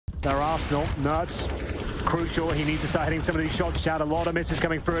Their Arsenal, nuts. Crucial, he needs to start hitting some of these shots, Chad. A lot of misses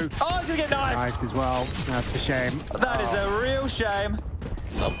coming through. Oh, he's gonna get knifed! Knifed as well. That's a shame. That is a real shame.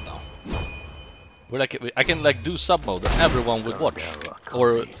 Sub now. We're like, I can like do sub mode and everyone would watch.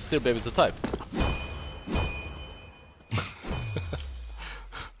 Or still be able to type.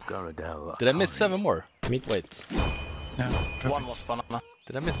 Did I miss 7 more? Wait. Yeah. One was banana.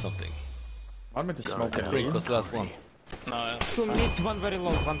 Did I miss something? I meant to smoke it. Break was the last one. No, Two mid, one very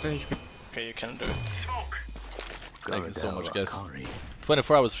low, 120 HP. okay, you can do it. Thank you so much, guys.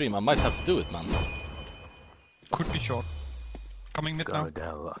 24-hour stream, I might have to do it, man. Could be short. Coming mid now.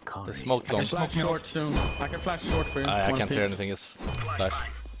 The smoke I long. can flash short soon. I can flash short for you. I can't hear anything, it's flash.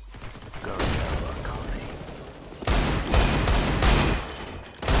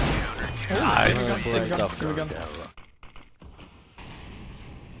 Nice, big stuff. Here we go.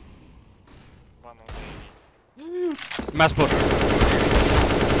 Mass push.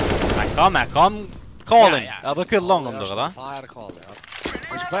 Kom, calling. Ja, det är kul lång om det, va? Fire call, ja.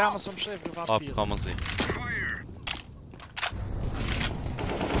 Dus bij som schreef nu van 4. Kan man se.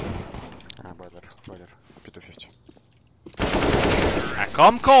 Boiler. 50-50.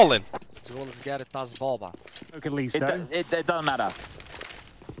 Kom, calling. It's all is get it as Boba. Smoke at least, It though. doesn't matter.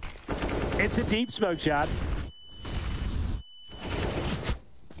 It's a deep smoke, Chad.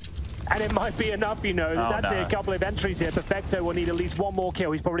 And it might be enough, you know. There's actually a couple of entries here. Perfecto will need at least one more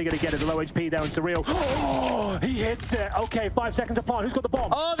kill. He's probably going to get it. The low HP there, and Surreal. Oh, he hits it. Okay, 5 seconds to plant. Who's got the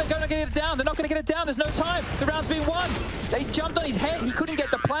bomb? Oh, they're going to get it down. They're not going to get it down. There's no time. The round's been won. They jumped on his head. He couldn't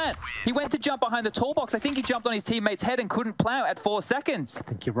get the plant. He went to jump behind the toolbox. I think he jumped on his teammate's head and couldn't plant at 4 seconds. I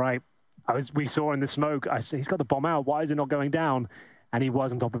think you're right. We saw in the smoke, he's got the bomb out. Why is it not going down? And he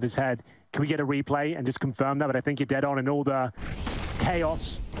was on top of his head. Can we get a replay and just confirm that? But I think you're dead on in all the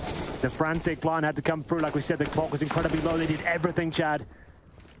chaos. The frantic plan had to come through. Like we said, the clock was incredibly low. They did everything, Chad.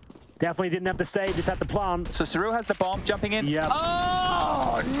 Definitely didn't have to save, just had the plan. So Cyril has the bomb jumping in. Yep.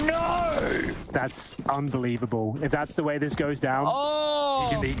 Oh, no! That's unbelievable. If that's the way this goes down. Oh!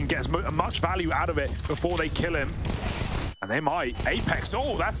 He can get as much value out of it before they kill him. And they might. Apex,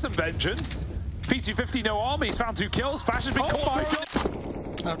 oh, that's some vengeance. P250, no army, he's found 2 kills. Flash has been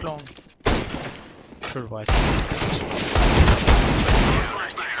caught. Out long. Full white.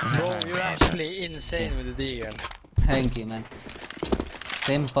 Bro, you're actually insane with the deagle. Thank you, man.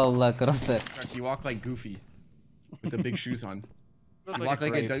 Simple crosser. You walk like Goofy with the big shoes on. You walk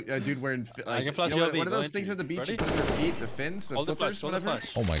like a dude wearing like, you know, what are those things at the beach you put on your feet? The fins? The flippers? Whatever?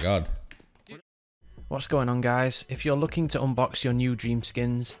 Oh my god. What's going on, guys? If you're looking to unbox your new dream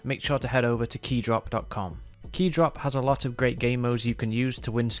skins, make sure to head over to keydrop.com. Keydrop has a lot of great game modes you can use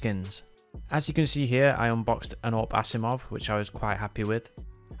to win skins. As you can see here, I unboxed an AWP Asimov, which I was quite happy with.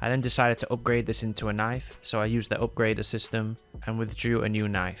 I then decided to upgrade this into a knife, so I used the upgrader system and withdrew a new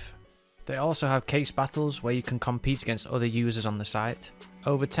knife. They also have case battles where you can compete against other users on the site.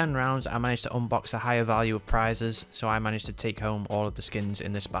 Over 10 rounds I managed to unbox a higher value of prizes, so I managed to take home all of the skins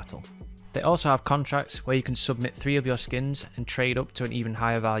in this battle. They also have contracts where you can submit 3 of your skins and trade up to an even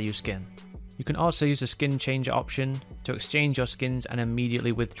higher value skin. You can also use the skin changer option to exchange your skins and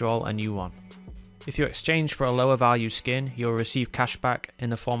immediately withdraw a new one. If you exchange for a lower value skin, you'll receive cashback in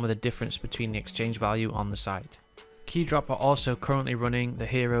the form of the difference between the exchange value on the site. Keydrop are also currently running the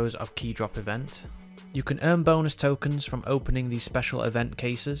Heroes of Keydrop event. You can earn bonus tokens from opening these special event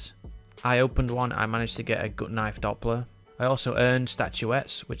cases. I opened one, I managed to get a gut knife Doppler. I also earned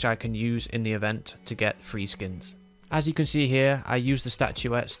statuettes, which I can use in the event to get free skins. As you can see here, I used the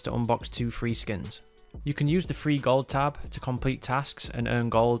statuettes to unbox 2 free skins. You can use the free gold tab to complete tasks and earn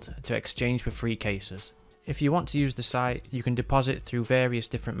gold to exchange for free cases. If you want to use the site, you can deposit through various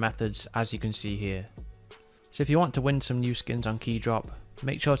different methods, as you can see here. So if you want to win some new skins on Keydrop,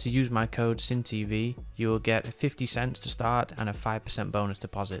 make sure to use my code SynTV. You will get 50 cents to start and a 5% bonus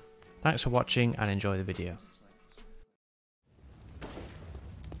deposit. Thanks for watching and enjoy the video.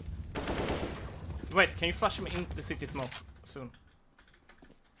 Wait, can you flash him in the city smoke soon?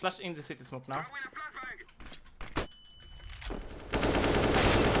 Flash in the city smoke now.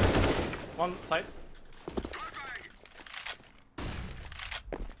 One side.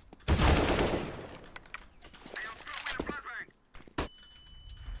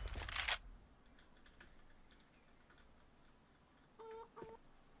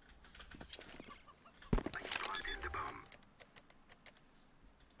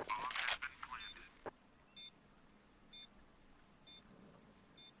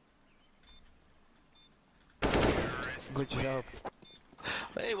 Good job.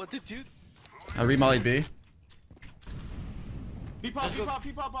 Hey, what did you? I remollied B. P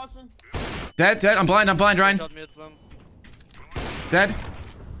pop, Boston. Dead, I'm blind, Ryan. Dead.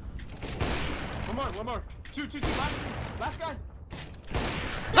 One more. Two. Last guy.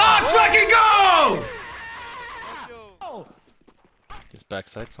 Let's fucking go! Oh. He's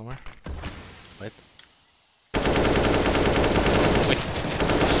backside somewhere. Wait.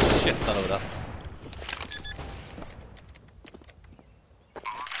 Shit out of that.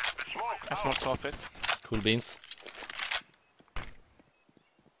 That's not top it. Cool beans.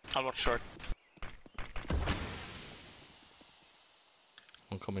 I'll watch short.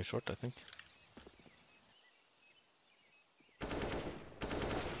 One coming short, I think.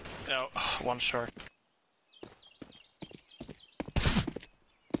 No, one short.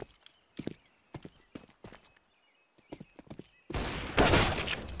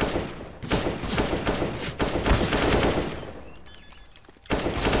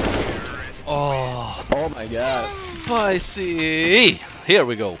 Oh my god. Spicy! Here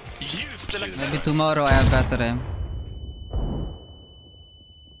we go. Maybe tomorrow I have better aim.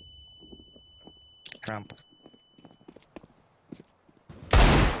 Ramp.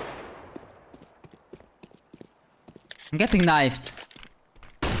 I'm getting knifed.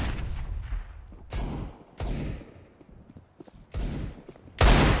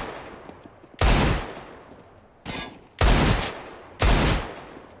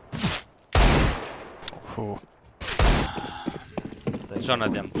 Zona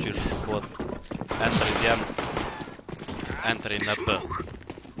igen, kyrs kod. Enter igen. Enter in nebbe.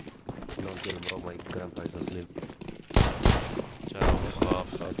 Don't kill bro, my grandpa is asleep.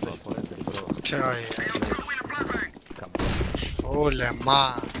 Ciao. Ole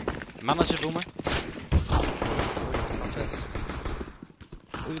ma. Manager boomer.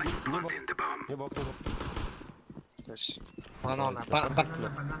 Yes. Banana.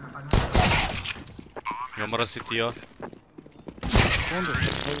 Numara city ja.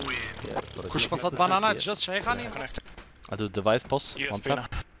 Kush po thot banana, gjithë që e ka një. I do device pos, one tap.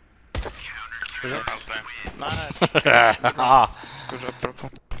 Nice. Good job, purple.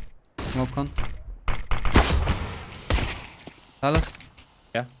 Smoke on. Palace?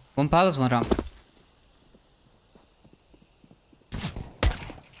 Yeah. One palace, one ramp.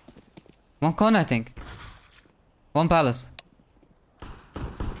 One con, I think. One palace.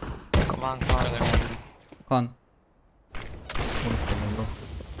 Come on. Con.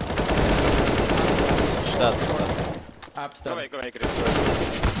 Go away.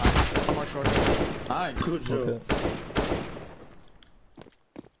 One more short. Nice. Good job.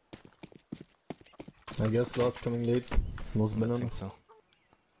 I guess last coming late. Most banana. I think so.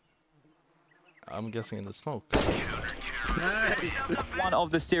 I'm guessing in the smoke. One of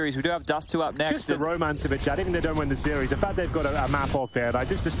the series. We do have Dust 2 up next. Just the romance of it, Chad. Even if they don't win the series, the fact they've got a map off here, like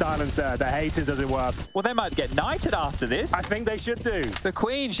just to silence the haters, as it were. Well, they might get knighted after this. I think they should do. The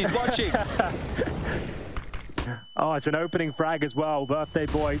Queen, she's watching. Oh, it's an opening frag as well. Birthday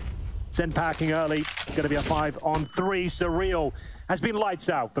boy sent packing early. It's going to be a 5-on-3. Surreal has been lights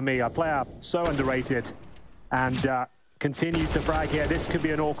out for me. A player so underrated and continues to frag here. This could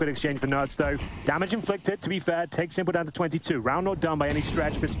be an awkward exchange for Nerds, though. Damage inflicted, to be fair, takes Simple down to 22. Round not done by any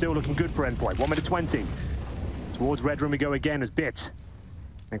stretch, but still looking good for Endpoint. 1 minute 20. Towards Red Room we go again as Bit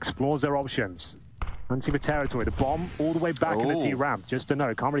explores their options. Hunting for territory. The bomb all the way back in the T-ramp. Just to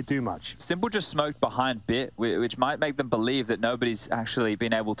know, can't really do much. Simple just smoked behind Bit, which might make them believe that nobody's actually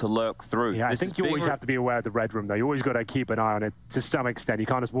been able to lurk through. Yeah, I think you always have to be aware of the Red Room, though. You always got to keep an eye on it to some extent. You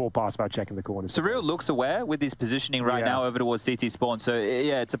can't just walk past without checking the corners. Surreal looks aware with his positioning right now over towards CT spawn. So,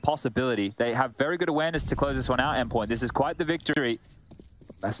 yeah, it's a possibility. They have very good awareness to close this one out, Endpoint. This is quite the victory.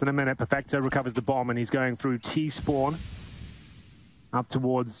 Less than a minute. Perfecto recovers the bomb, and he's going through T-spawn up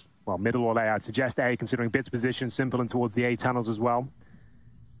towards... well, middle or late, I'd suggest A, considering Bit's position, Simple and towards the A tunnels as well.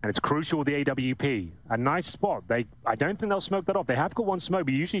 And it's crucial with the AWP. A nice spot. I don't think they'll smoke that off. They have got one smoke,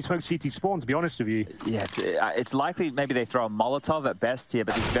 but usually smoke CT spawn, to be honest with you. Yeah, it's likely maybe they throw a Molotov at best here,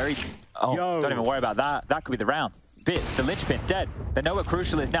 but this very... Oh, don't even worry about that. That could be the round. Bit, the linchpin, dead. They know what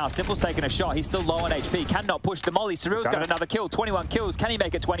crucial is now. Simple's taking a shot. He's still low on HP. Cannot push the molly. Surreal's got another kill. 21 kills. Can he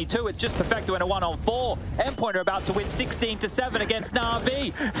make it 22? It's just Perfecto in a 1-on-4. Endpoint are about to win 16-7 against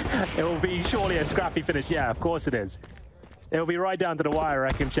NaVi. It will be surely a scrappy finish. Yeah, of course it is. It'll be right down to the wire, I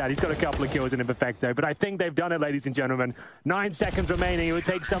reckon, Chad. He's got a couple of kills in Perfecto, but I think they've done it, ladies and gentlemen. 9 seconds remaining. It would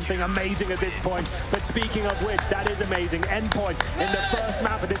take something amazing at this point. But speaking of which, that is amazing. Endpoint in the first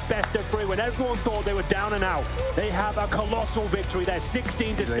map of this best of 3, when everyone thought they were down and out. They have a colossal victory. They're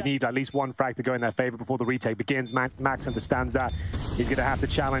 16-7. They need at least one frag to go in their favor before the retake begins. Max understands that. He's going to have to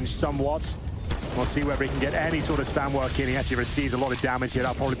challenge somewhat. We'll see whether he can get any sort of spam work in. He actually received a lot of damage here.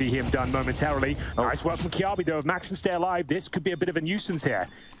 That'll probably be him done momentarily. Nice work from Kiabi, though. If Max can stay alive, this could be a bit of a nuisance here.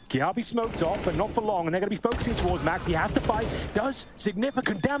 Kiabi smoked off, but not for long, and they're going to be focusing towards Max. He has to fight, does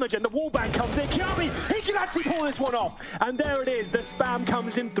significant damage, and the wallbang comes in. Kiabi, he can actually pull this one off. And there it is. The spam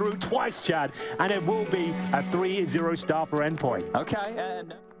comes in through twice, Chad, and it will be a 3-0 start for Endpoint. Okay,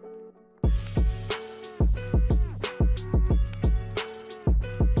 and...